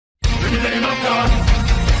the name of God,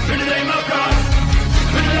 in the name of God,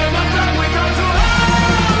 in the name of God, we go to heaven.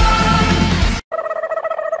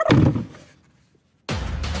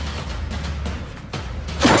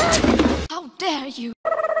 How dare you?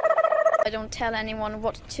 I don't tell anyone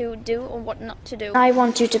what to do or what not to do. I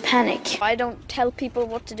want you to panic. I don't tell people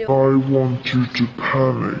what to do. I want you to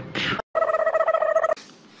panic.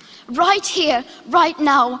 Right here, right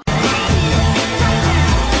now.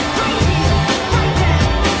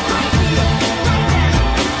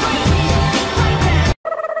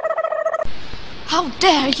 How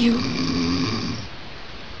dare you?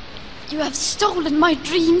 You have stolen my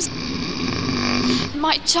dreams,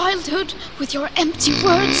 my childhood with your empty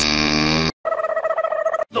words.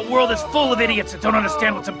 The world is full of idiots that don't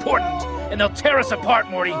understand what's important, and they'll tear us apart,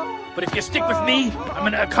 Morty. But if you stick with me, I'm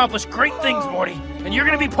gonna accomplish great things, Morty, and you're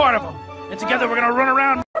gonna be part of them. And together we're gonna run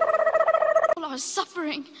around. People are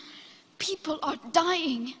suffering. People are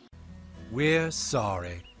dying. We're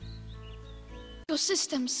sorry. Your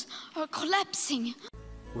systems are collapsing.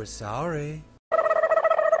 We're sorry.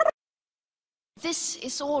 This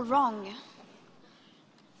is all wrong.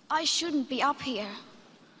 I shouldn't be up here.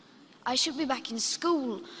 I should be back in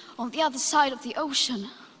school on the other side of the ocean.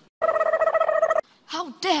 How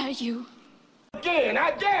dare you? Again,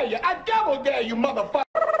 I dare you, I double dare you, motherfucker.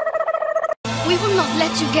 We will not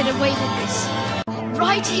let you get away with this.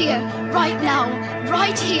 Right here, right now,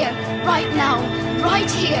 right here, right now, right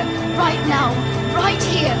here, right now, right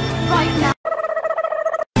here, right now.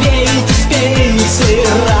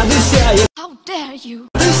 How dare you?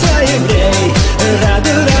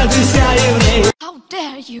 How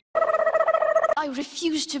dare you? I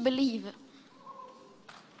refuse to believe.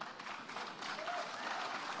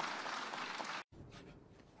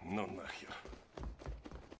 No, nahir.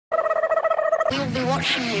 We'll be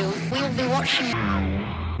watching you. We'll be watching you.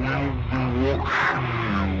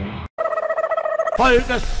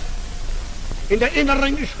 Volkes, in der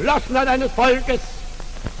inneren Geschlossenheit eines Volkes,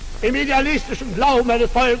 im idealistischen Glauben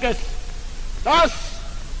eines Volkes, das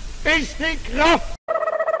ist die Kraft.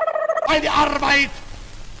 Meine Arbeit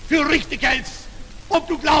für richtig hältst. Ob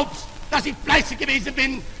du glaubst, dass ich fleißig gewesen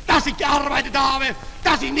bin, dass ich gearbeitet habe,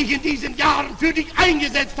 dass ich mich in diesen Jahren für dich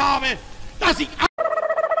eingesetzt habe, dass ich